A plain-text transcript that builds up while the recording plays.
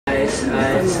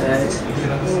Alright.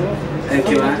 Thank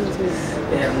you, man.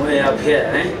 Yeah, I'm way up here,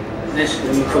 eh?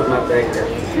 Let me put my bag down.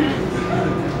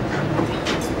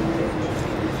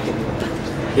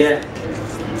 Yeah.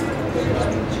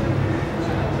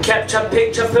 Capture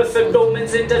picture, perfect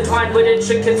omens intertwined with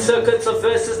intricate circuits of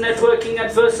verses, networking,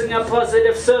 adversing a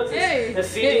positive surface. A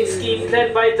feeding scheme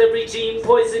planned by the regime,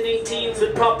 poisoning teens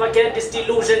with propagandist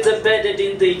delusions embedded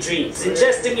in their dreams.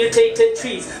 Ingesting mutated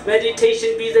trees,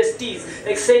 meditation be the steez,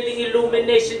 exhaling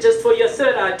illumination just for your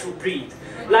third eye to breathe.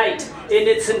 Light in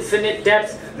its infinite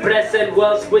depth, breath and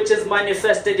wealth, which is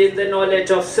manifested in the knowledge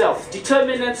of self.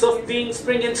 Determinants of being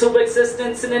spring into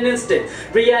existence in an instant.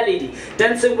 Reality,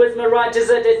 dancing with mirages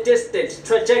at a distance.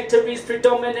 Trajectories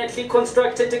predominantly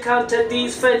constructed to counter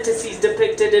these fantasies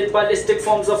depicted in ballistic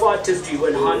forms of artistry.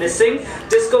 When harnessing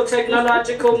disco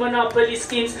technological monopoly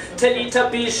schemes,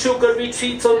 Teletubbies, sugar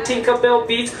retreats on Tinkerbell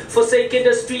beats, forsaking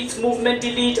the streets, movement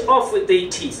delete, off with their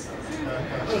teeth.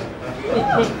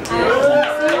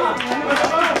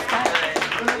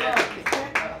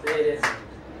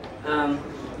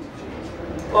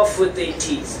 Off with their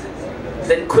teeth.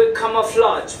 Then quick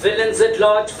camouflage, villains at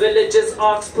large, villages,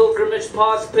 arcs, pilgrimage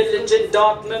paths, pillage in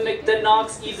dark, mimic the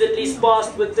narcs, evenly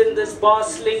sparsed within this bar,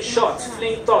 sling shots,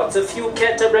 fling thoughts, a few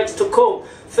cataracts to comb,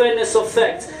 furnace of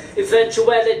facts,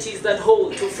 eventualities that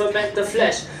hold to ferment the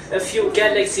flesh, a few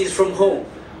galaxies from home.